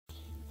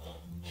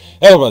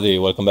Everybody,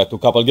 welcome back to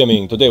Couple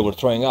Gaming. Today we're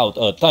trying out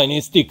a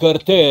tiny sticker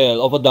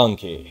tail of a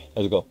donkey.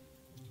 Let's go.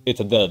 It's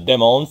the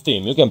demo on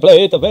Steam. You can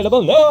play it,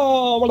 available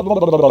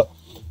now.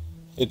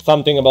 It's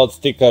something about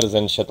stickers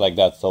and shit like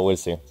that, so we'll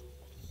see.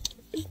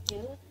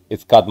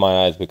 It's caught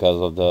my eyes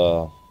because of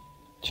the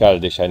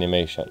childish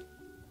animation.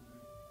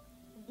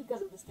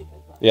 Because of the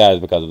stickers. Yeah, it's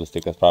because of the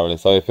stickers probably.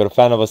 So if you're a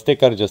fan of a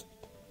sticker, just,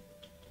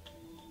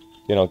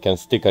 you know, can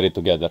sticker it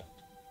together.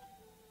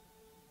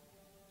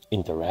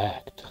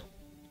 Interact.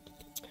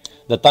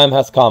 The time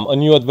has come. A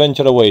new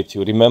adventure awaits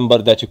you.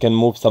 Remember that you can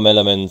move some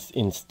elements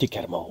in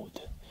sticker mode.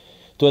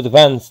 To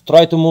advance,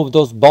 try to move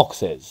those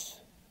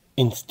boxes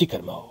in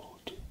sticker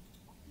mode.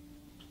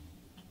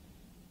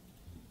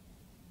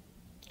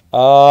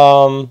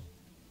 Damn,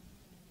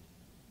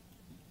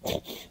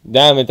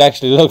 it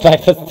actually looked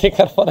like a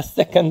sticker for a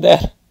second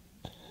there.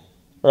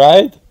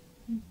 Right?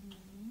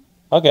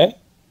 Okay.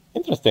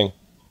 Interesting.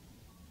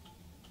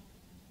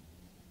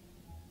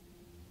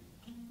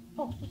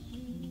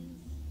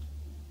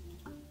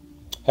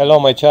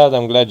 Hello, my child.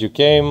 I'm glad you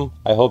came.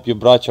 I hope you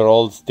brought your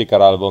old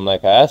sticker album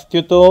like I asked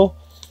you to.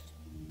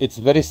 It's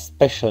very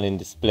special in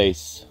this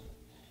place.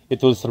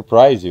 It will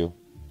surprise you.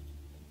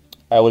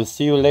 I will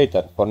see you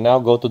later. For now,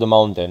 go to the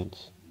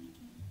mountains.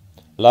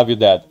 Love you,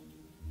 Dad.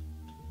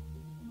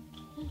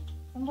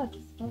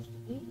 Somebody's supposed to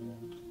be here.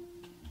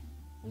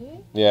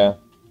 See? Yeah.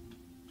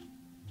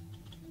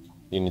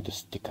 You need to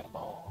sticker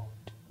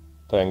mode.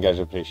 To engage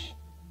a fish.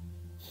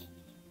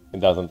 It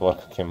doesn't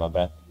work. Okay, my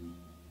bad.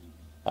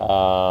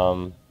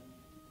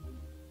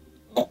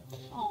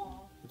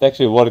 It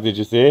actually worked, did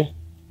you see?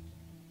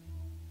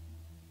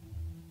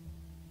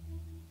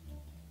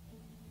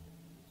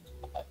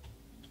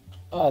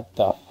 What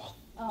the fuck?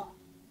 Oh.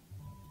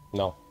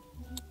 No.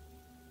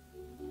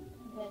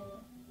 Then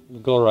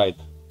Go right.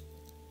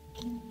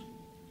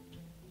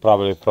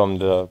 Probably from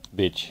the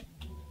beach.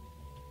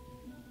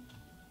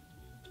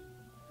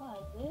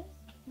 what, this?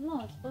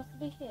 No, it's supposed to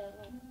be here.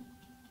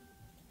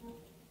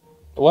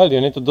 Well,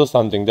 you need to do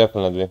something,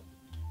 definitely.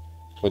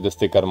 With the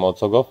sticker mode,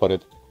 so go for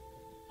it.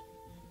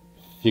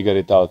 Figure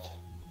it out.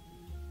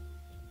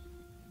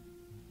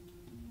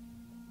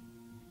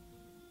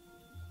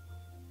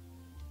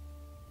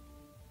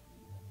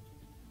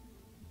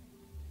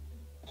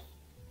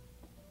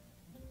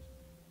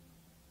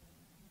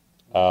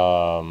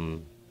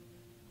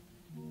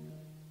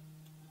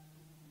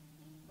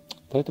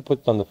 Try to put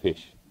it on the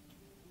fish.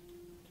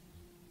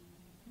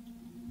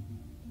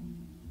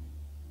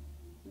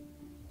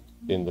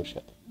 Didn't do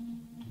shit.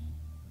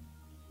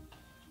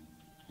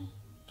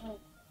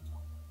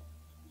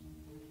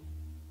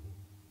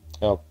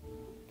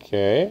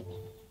 Okay.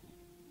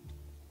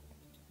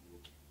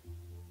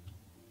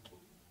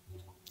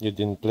 You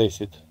didn't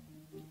place it.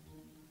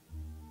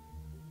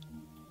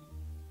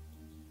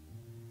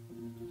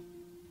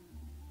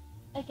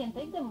 I can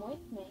take them with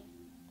me.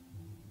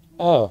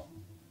 Oh.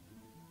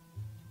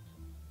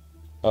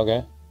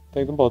 Okay.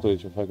 Take the boat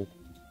with you, fuck it.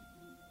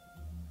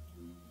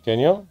 Can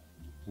you?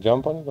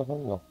 Jump on it or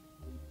something? No.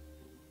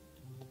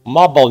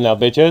 Marble now,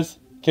 bitches!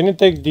 Can you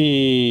take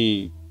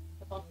the...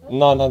 The boxes?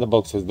 No, not the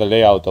boxes, the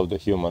layout of the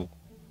human.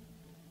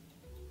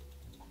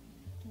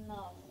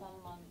 No,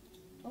 someone.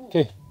 Oh.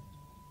 Okay.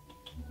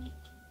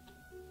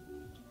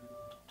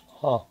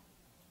 Huh.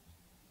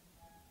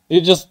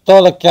 You just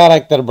stole a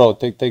character, bro.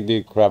 Take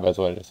the crab as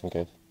well, just in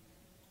case.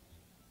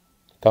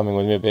 Coming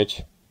with me,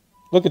 bitch.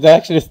 Look at the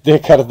actual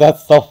stickers.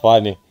 That's so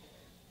funny.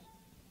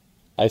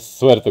 I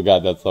swear to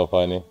God, that's so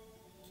funny.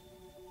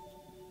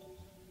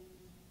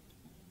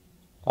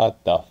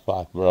 What the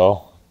fuck,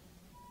 bro?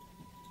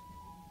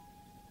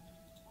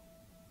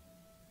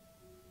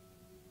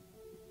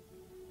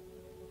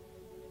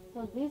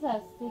 So these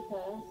are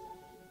stickers.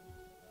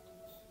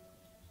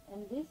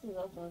 And this is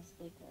also a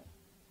sticker.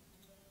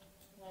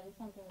 Can I do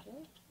something with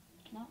this?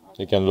 No?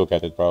 Okay. You can look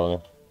at it,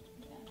 probably.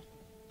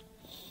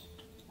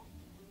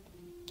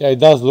 Yeah, it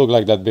does look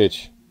like that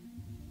bitch.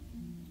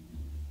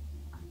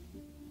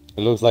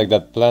 It looks like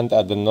that plant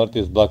at the north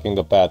is blocking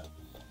the path.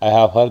 I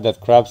have heard that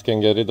crabs can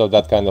get rid of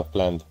that kind of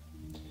plant.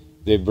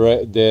 They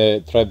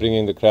try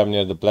bringing the crab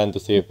near the plant to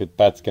see if its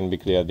paths can be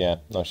cleared. Yeah,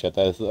 no shit.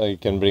 You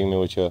can bring me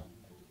with you.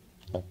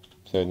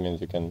 So it means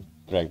you can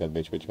drag that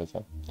bitch with you.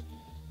 So.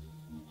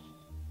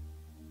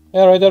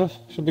 Yeah, right there.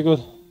 Should be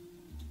good.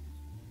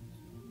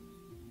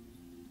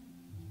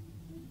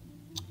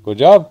 Good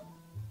job.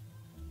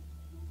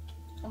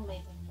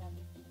 Amazing.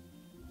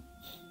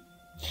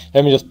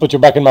 Let me just put you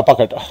back in my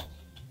pocket.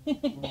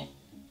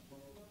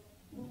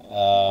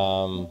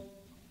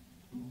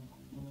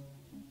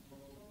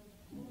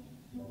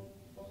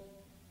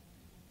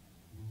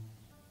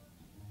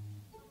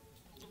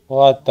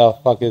 What the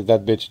fuck is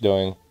that bitch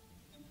doing?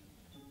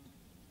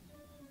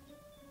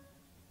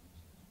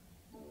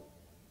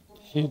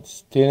 He's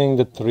stealing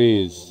the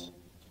trees.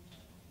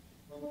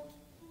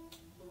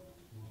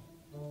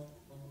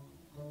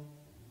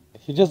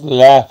 He just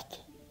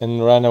left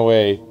and ran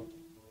away.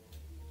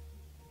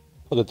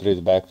 Put the trees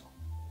back.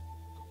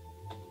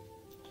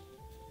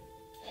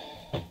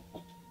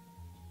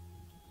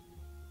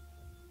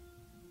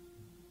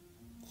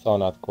 So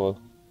not cool.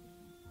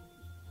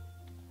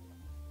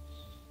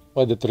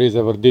 What the trees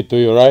ever did to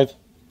you, right?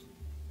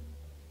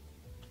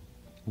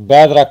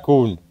 Bad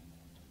raccoon.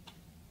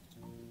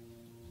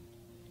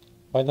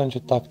 Why don't you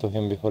talk to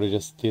him before you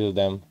just steal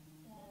them?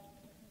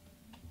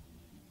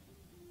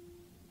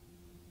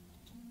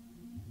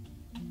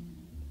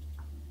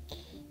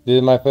 This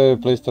is my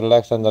favorite place to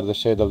relax under the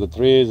shade of the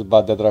trees,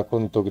 but that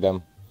raccoon took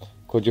them.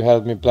 Could you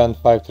help me plant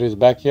 5 trees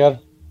back here?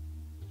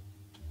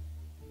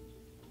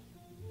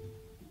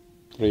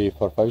 3,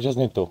 4, 5. You just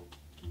need 2.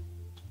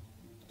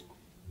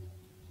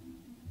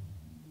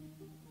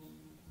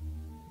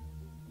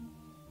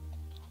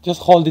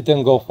 Just hold it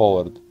and go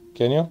forward.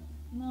 Can you?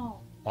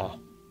 No. Ah.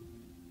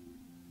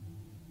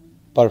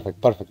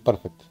 Perfect, perfect,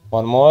 perfect.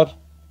 One more.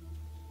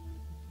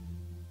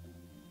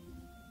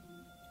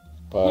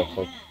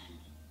 Perfect.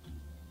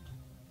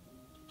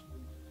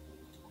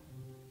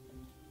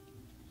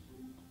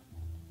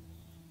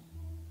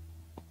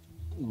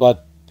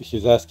 But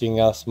he's asking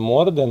us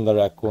more than the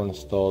raccoon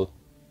stole.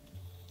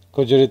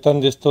 Could you return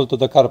this tool to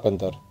the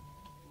carpenter?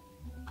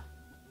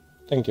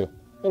 Thank you.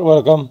 You're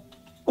welcome.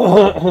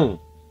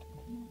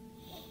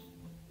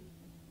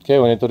 Okay,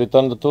 we need to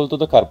return the tool to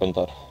the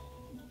carpenter.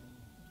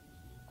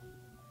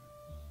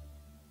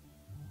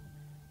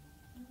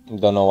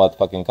 Don't know what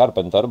fucking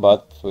carpenter,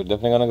 but we're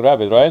definitely gonna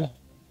grab it, right?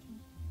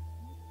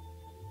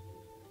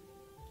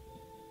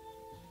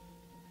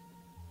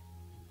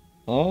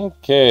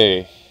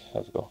 Okay,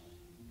 let's go.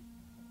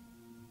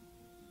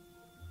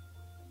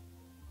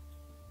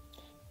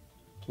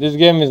 This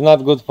game is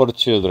not good for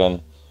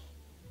children.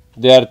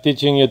 They are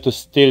teaching you to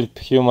steal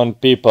human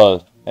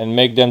people and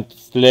make them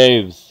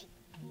slaves.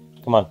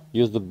 Come on,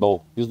 use the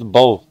bow. Use the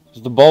bow.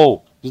 Use the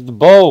bow. Use the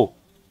bow.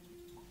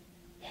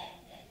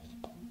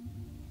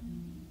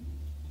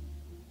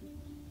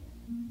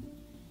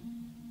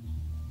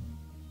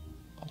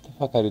 What the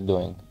fuck are you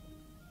doing?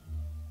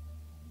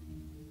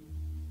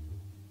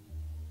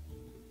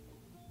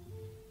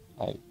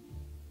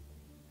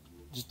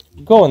 Just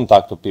go and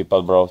talk to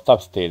people, bro.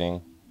 Stop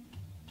stealing.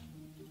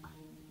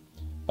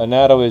 An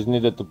arrow is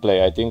needed to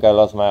play. I think I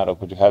lost my arrow.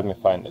 Could you help me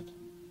find it?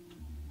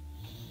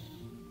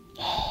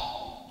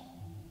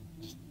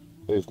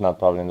 It's not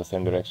probably in the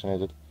same direction,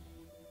 is it?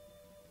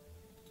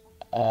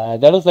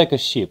 That looks like a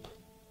sheep,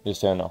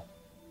 just so you know.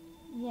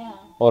 Yeah.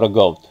 Or a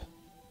goat.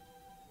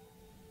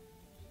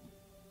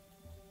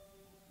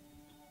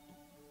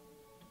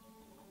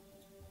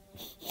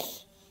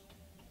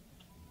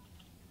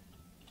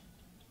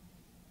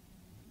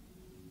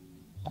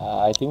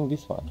 I think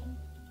this one.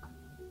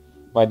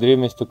 My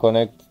dream is to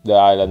connect the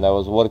island. I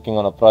was working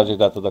on a project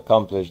that would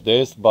accomplish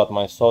this, but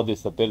my saw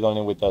disappeared.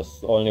 Only with a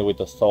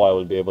saw I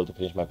will be able to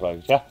finish my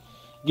project. Yeah?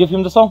 Give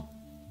him the saw.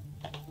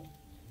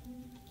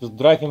 Just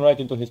drag him right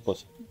into his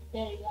pussy.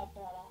 There you go,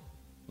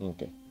 brother.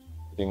 Okay.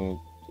 I think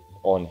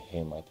on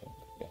him, I think.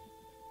 Yeah.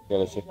 Okay,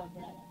 let's see. There you go,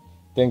 brother.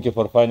 Thank you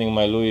for finding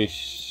my Louis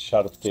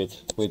sharp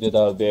teeth. With it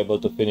I'll be able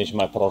to finish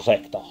my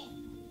project.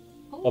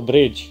 A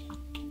bridge.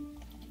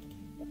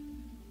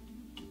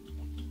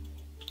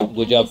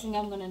 Good job. I'm guessing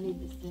I'm gonna need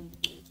this thing.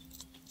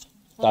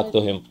 Talk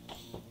to him.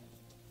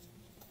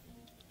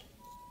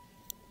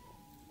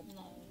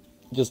 No,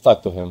 Just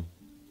talk to him.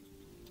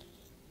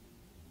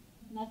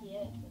 not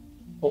yet.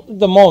 Oh,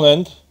 the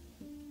moment.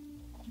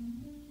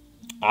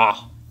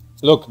 Ah,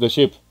 look, the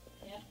ship.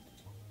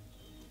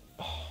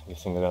 Yeah.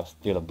 Guessing I'm gonna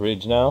steal a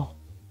bridge now.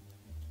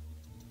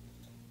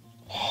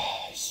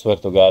 I swear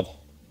to God.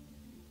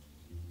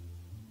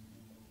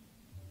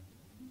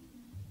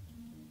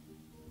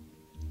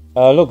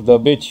 Look, the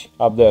beach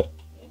up there.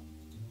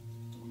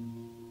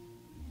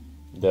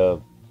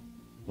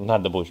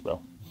 Not the bush,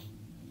 bro.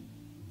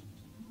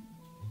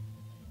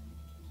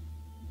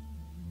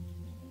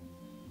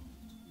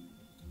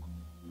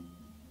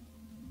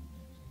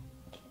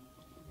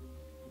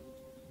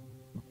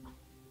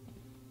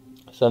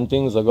 Some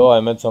things ago, I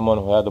met someone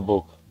who had a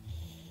book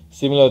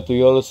similar to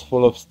yours,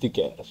 full of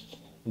stickers.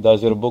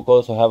 Does your book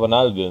also have an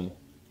album?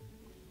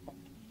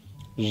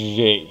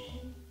 J.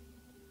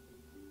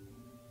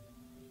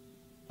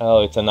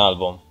 Oh, it's an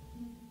album.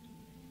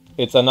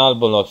 It's an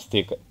album of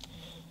stickers.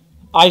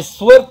 I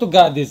swear to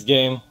God, this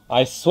game.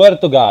 I swear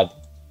to God.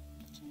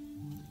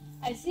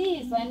 I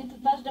see, so I need to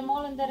touch them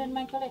all and they're in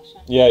my collection.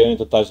 Yeah, you need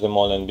to touch them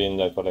all and be in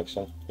the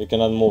collection. You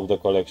cannot move the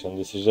collection.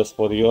 This is just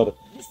for your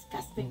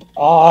Disgusting.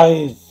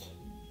 eyes.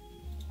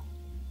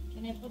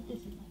 Can I put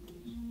this in my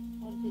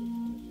collection? Or this?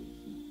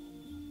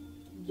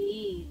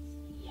 These.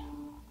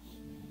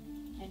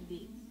 Yeah. And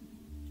these.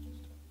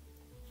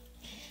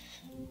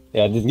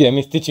 Yeah, this game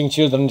is teaching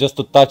children just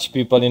to touch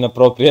people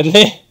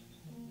inappropriately.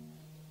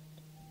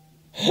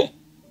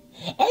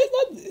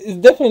 It's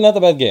definitely not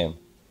a bad game.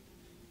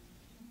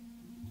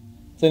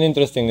 It's an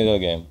interesting little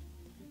game.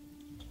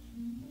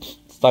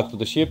 Stuck to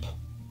the ship.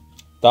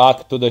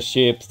 Stuck to the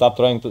ship. Stop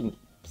trying to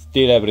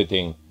steal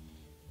everything.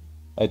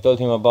 I told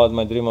him about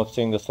my dream of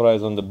seeing the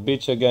sunrise on the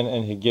beach again,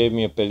 and he gave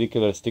me a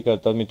pellicular sticker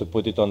and told me to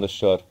put it on the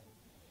shore.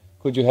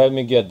 Could you help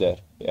me get there?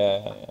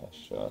 Yeah,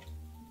 sure.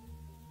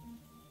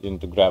 You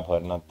need to grab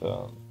her, not...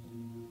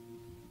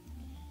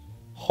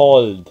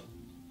 Hold.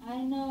 I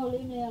know,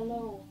 leave me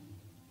alone.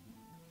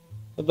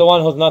 The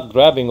one who's not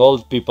grabbing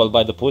old people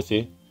by the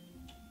pussy.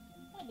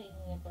 Not being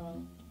weird,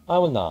 bro. I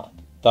will not.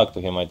 Talk to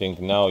him, I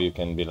think now you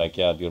can be like,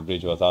 yeah, your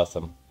bridge was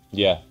awesome.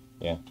 Yeah,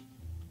 yeah.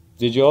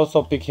 Did you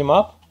also pick him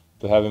up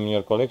to have him in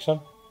your collection?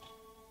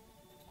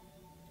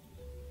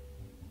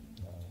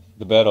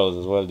 The barrels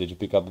as well. Did you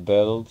pick up the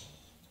barrels?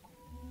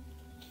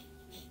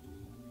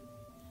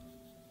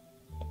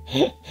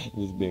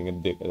 Just being a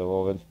dick at the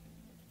moment.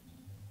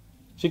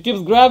 She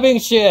keeps grabbing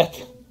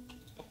shit!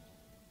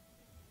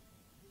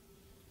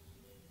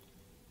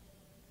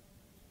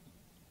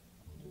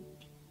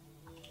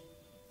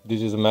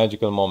 This is a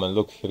magical moment.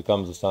 Look, here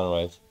comes the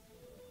sunrise.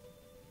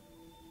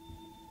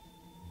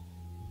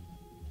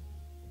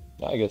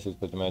 I guess it's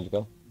pretty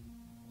magical.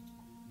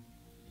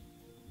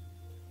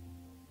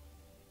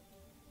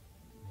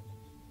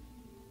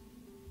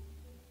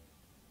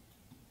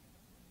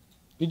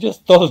 You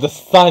just stole the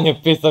sun, you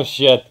piece of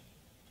shit!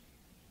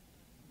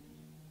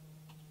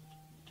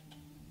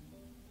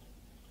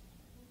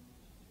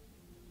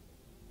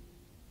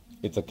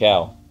 It's a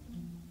cow.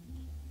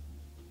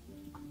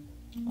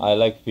 I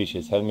like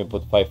fishes. Help me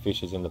put 5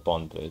 fishes in the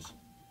pond, please.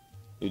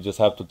 You just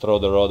have to throw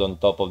the rod on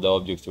top of the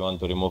objects you want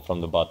to remove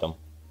from the bottom.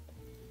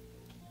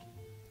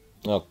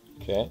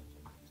 Okay.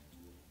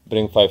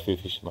 Bring 5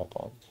 fish in my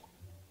pond.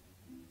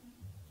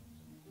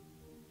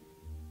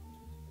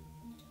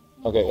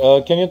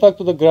 Okay, can you talk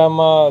to the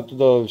grandma, to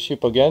the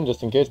ship again,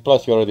 just in case?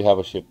 Plus, you already have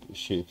a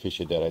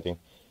fishy there, I think.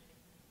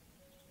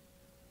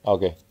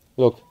 Okay,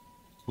 look.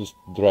 Just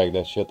drag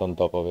that shit on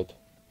top of it.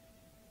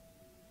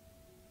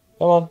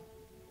 Come on.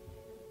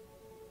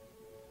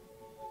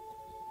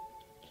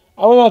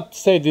 I will not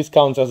say this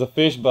counts as a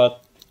fish,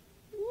 but...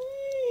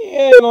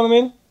 yeah, you know what I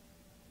mean?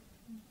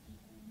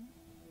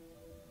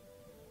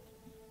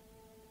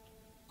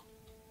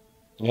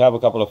 You have a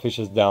couple of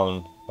fishes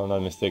down, if I'm not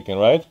mistaken,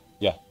 right?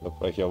 Yeah,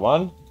 look right here,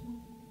 1.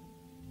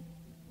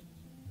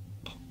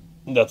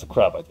 That's a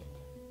crab, I think.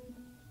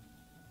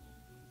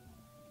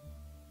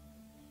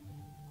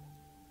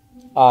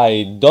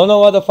 I don't know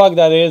what the fuck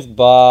that is,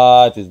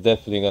 but it's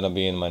definitely gonna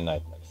be in my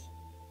nightmares.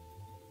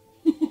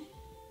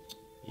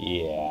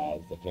 Yeah,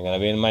 it's definitely gonna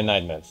be in my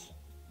nightmares.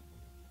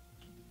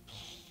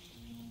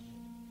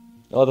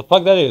 What the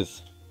fuck that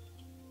is?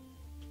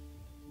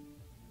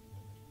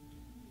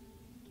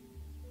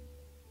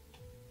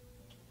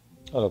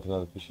 Oh, look,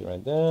 another fishy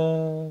right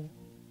there.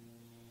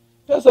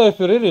 Yeah, so if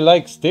you really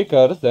like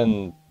stickers,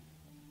 then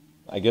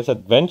I guess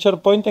adventure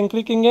point and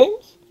clicking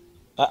games?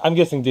 I'm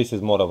guessing this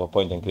is more of a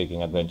point and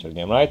clicking adventure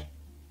game, right?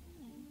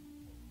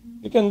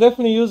 You can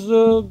definitely you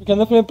can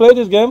definitely play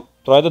this game.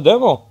 Try the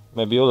demo.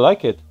 Maybe you'll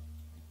like it.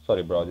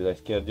 Sorry, bro, did I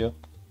scare you?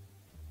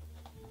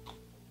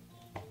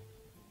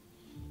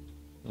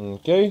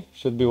 Okay,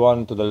 should be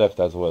one to the left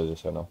as well,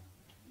 just so you know.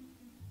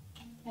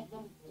 I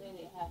don't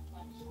really have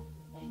much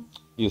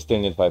space. You still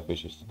need 5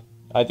 fishes.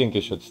 I think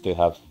you should still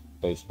have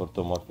space for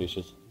 2 more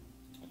fishes.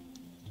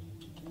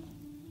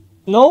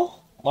 No?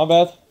 My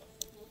bad.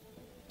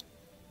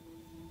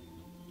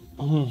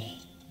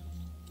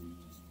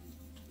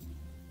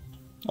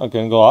 I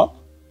can go up?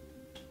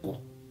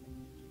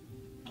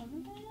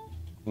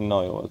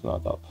 No, it was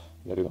not up.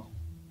 There you go.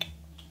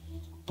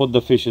 Put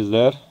the fishes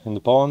there in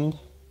the pond.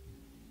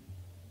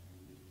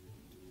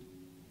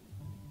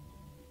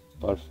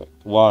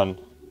 Perfect. 1,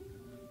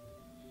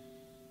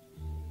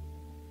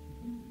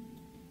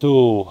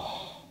 2.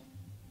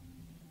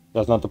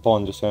 That's not the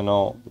pond, just so you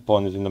know. The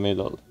pond is in the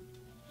middle.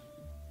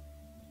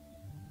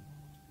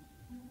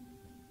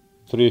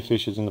 3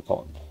 fishes in the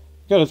pond.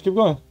 Okay, let's keep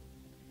going.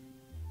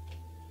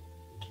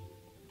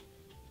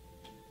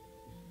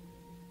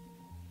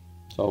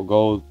 So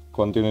go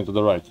continue to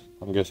the right.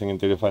 I'm guessing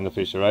until you find the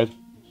fish, right?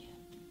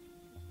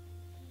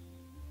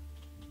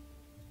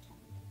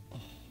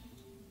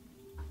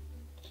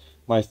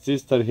 My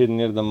sister hid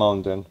near the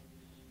mountain.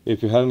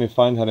 If you help me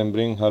find her and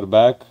bring her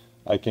back,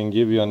 I can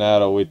give you an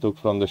arrow we took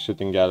from the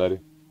shooting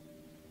gallery.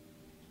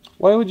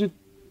 Why would you...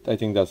 I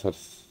think that's her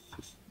sister.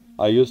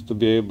 I used to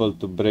be able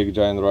to break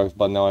giant rocks,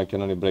 but now I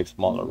can only break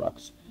smaller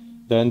rocks.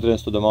 The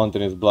entrance to the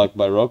mountain is blocked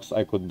by rocks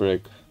I could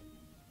break.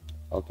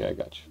 Okay, I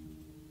got you.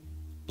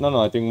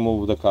 No, I think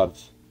move the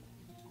cards.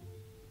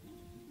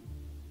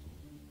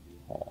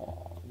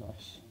 Oh,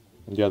 nice.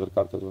 And the other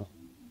card as well.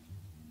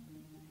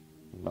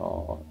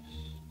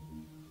 Nice.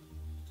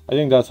 I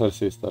think that's her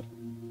sister.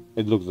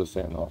 It looks the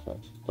same, no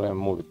offense. Try and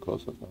move it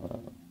closer.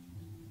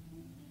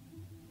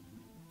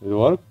 Did it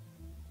work?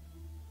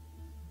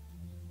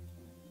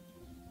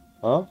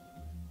 Huh?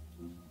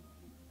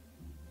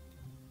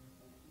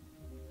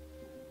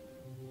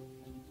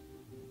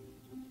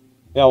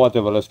 Yeah,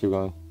 whatever, let's keep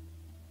going.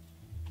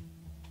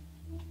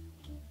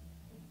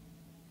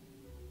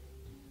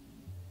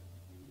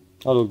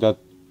 Oh look, that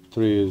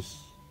tree is...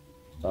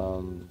 It's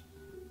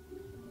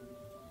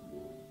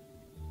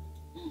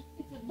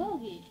a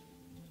doggy.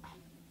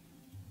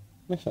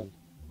 makes sense.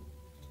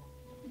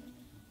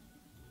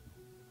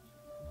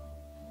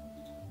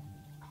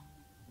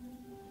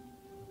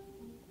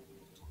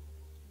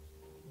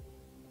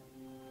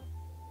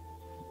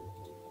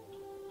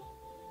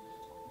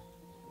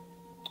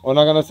 We're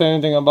not gonna say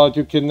anything about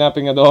you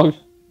kidnapping a dog.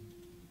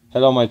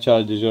 Hello, my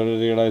child. Did you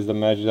realize the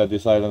magic that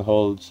this island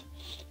holds?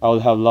 I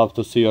would have loved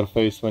to see your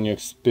face when you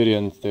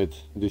experienced it.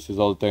 This is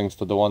all thanks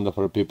to the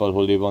wonderful people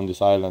who live on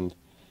this island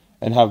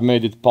and have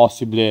made it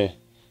possible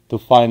to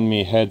find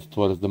me head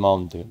towards the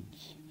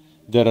mountains.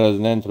 There is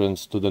an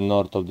entrance to the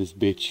north of this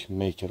beach.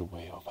 Make your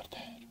way over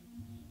there.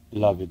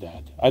 Love you,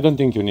 Dad. I don't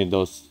think you need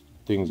those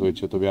things with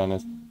you, to be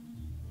honest.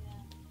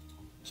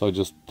 So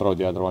just throw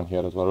the other one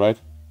here as well, right?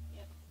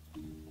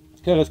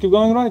 Okay, let's keep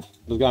going right.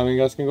 Those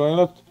guys can go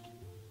left.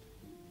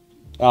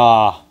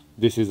 Ah,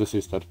 this is the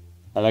sister.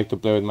 I like to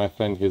play with my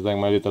friend. He's like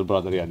my little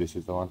brother. Yeah, this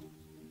is the one.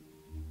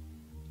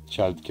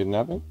 Child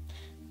kidnapping.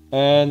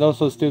 And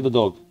also steal the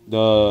dog.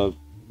 The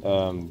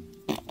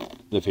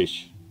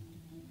fish.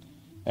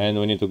 And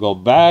we need to go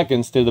back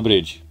and steal the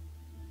bridge.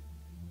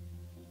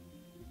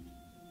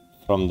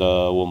 From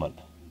the woman.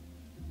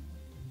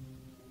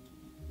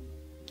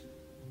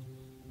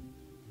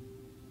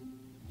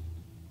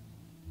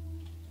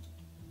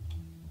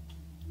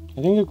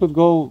 I think you could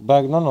go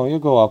back. No, you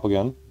go up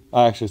again.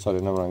 Actually,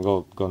 sorry, never mind.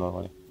 Go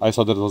normally. I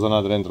saw there was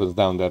another entrance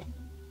down there.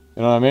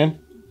 You know what I mean?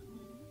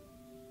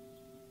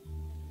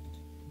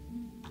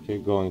 Okay,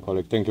 go and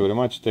collect. Thank you very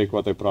much. Take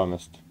what I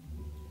promised.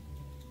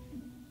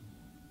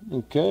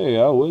 Okay,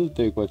 I will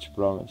take what you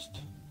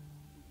promised.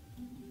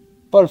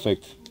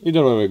 Perfect.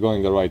 Either way, we're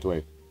going the right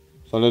way.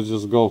 So let's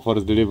just go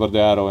first, deliver the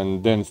arrow,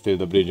 and then steal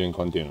the bridge and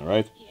continue,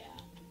 right? Yeah.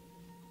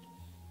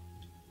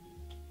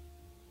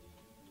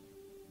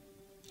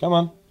 Come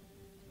on.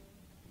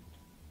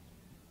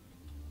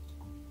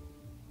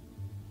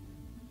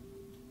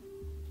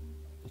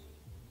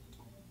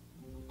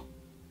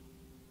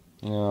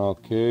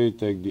 Okay,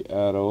 take the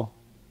arrow.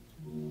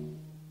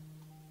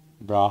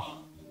 Brah.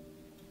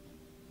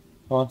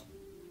 Come on.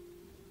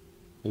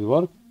 Did it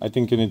work? I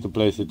think you need to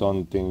place it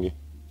on thingy,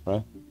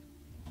 right?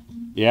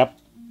 Yep.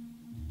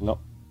 No.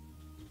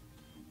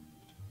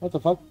 What the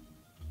fuck?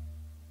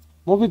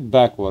 Move it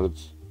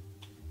backwards.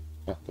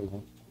 Yeah,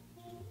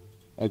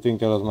 I think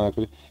that was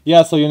my...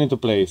 Yeah, so you need to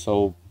play.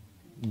 So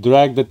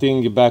drag the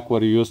thingy back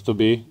where you used to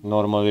be,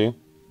 normally,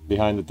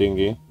 behind the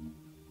thingy.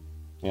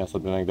 Yeah,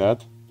 something like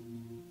that.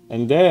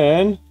 And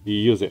then you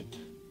use it.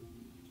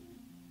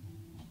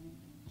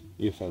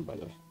 You fell, by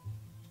the way.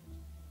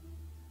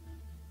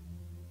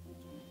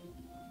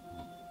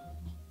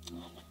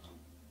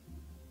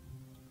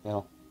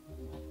 No.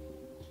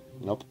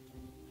 Nope.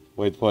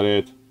 Wait for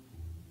it.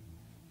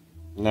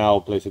 Now,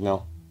 place it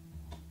now.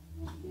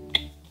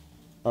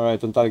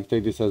 Alright, Antarik,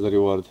 take this as a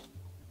reward.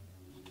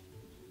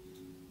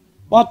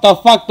 What the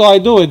fuck do I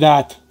do with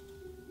that?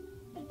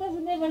 It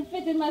doesn't even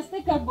fit in my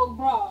sticker book,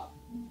 bro.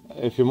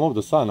 If you move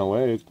the sun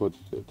away, it could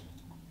fit.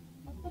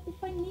 What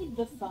if I need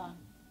the sun?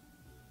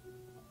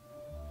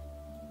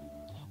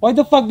 Why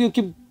the fuck do you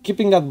keep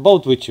keeping that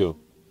boat with you?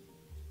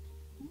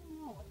 I don't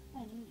know what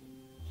I need.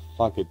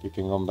 Fuck it, you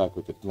can come back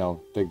with it.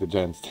 Now, take the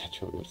giant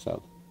statue of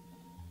yourself.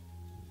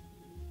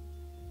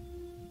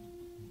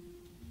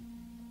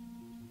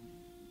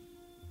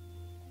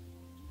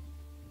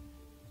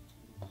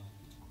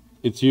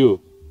 It's you.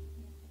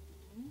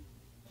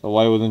 So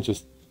why wouldn't you...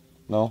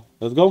 No?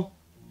 Let's go.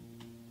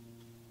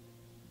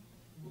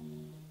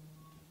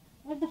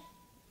 Where the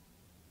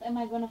am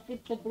I gonna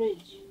fit the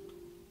bridge?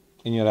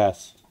 In your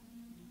ass.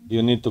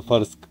 You need to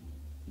first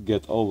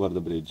get over the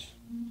bridge.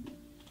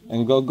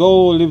 And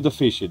go leave the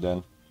fishy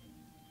then.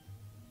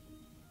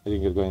 I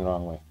think you're going the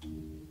wrong way.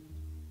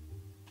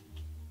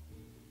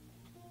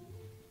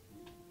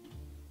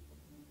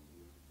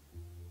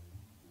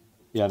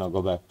 Yeah, no,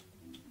 go back.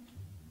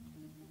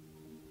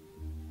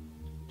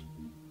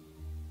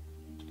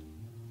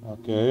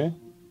 Okay.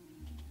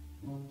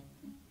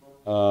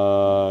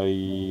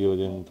 You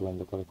didn't went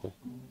the correct way.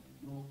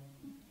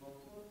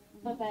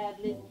 But I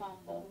at least found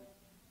the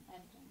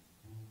entrance.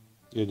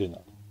 You did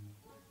not.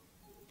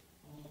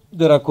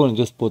 The raccoon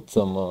just put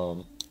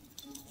some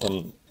Yeah,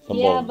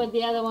 bone. but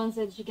the other one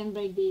said she can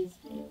break these.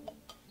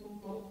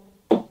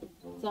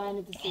 So I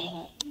need to see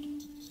her.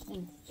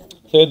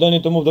 So you don't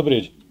need to move the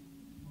bridge.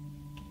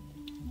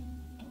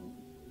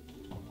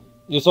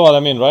 You saw what I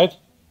mean, right?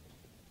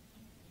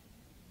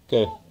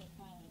 Okay.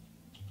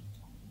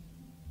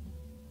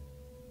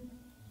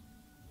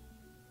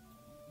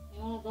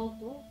 You wanna go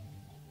too?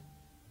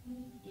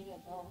 You can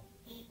go.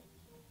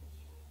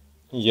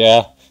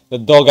 Yeah, the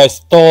dog I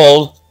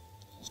stole.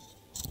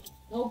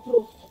 No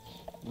proof.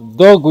 The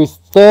dog we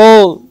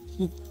stole.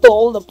 He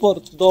stole the poor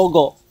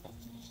doggo.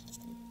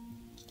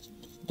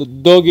 The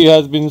doggy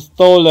has been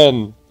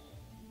stolen.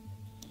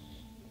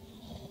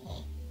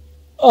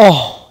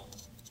 Oh.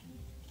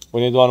 We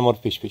need one more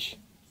fish.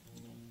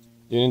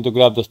 You need to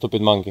grab the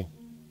stupid monkey.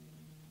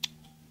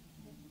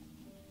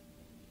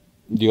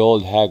 The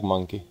old hag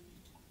monkey.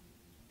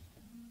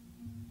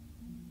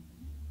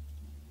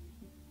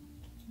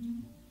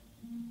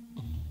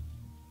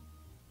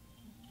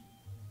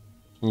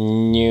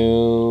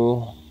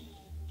 No.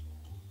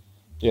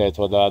 Yeah, it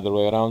was the other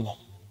way around.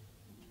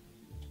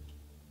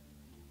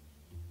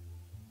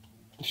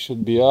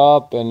 Should be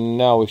up, and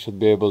now we should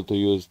be able to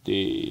use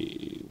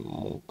the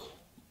monk.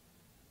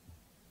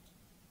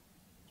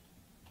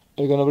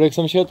 Are you gonna break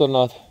some shit or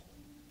not?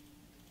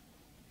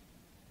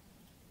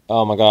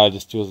 Oh my god, I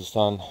just chose the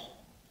sun.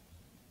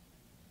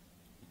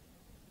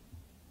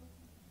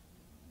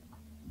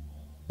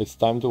 It's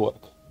time to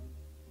work.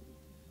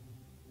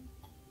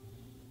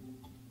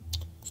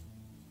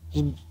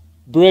 Just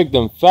break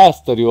them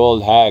faster, you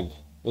old hag.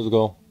 Let's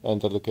go.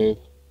 Enter the cave.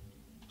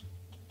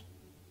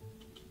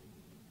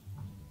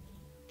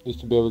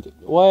 Used to be able to...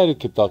 Why do you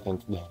keep talking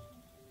to them?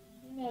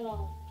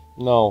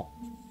 No.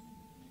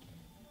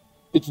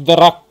 It's the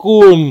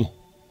raccoon!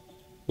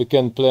 We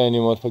can't play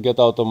anymore. Get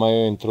out of my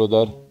way,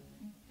 intruder.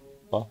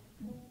 Huh?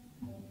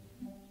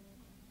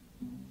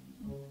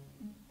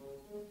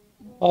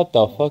 What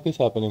the fuck is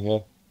happening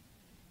here?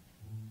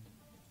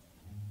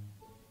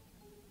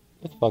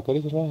 That fucker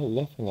is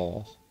laughing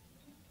at us.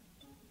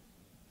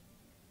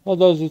 What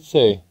does it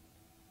say?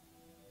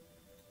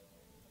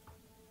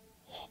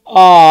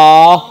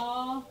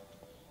 Ah.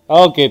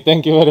 Okay,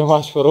 thank you very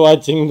much for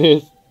watching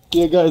this.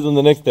 See you guys on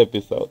the next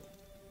episode.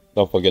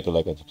 Don't forget to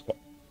like and subscribe.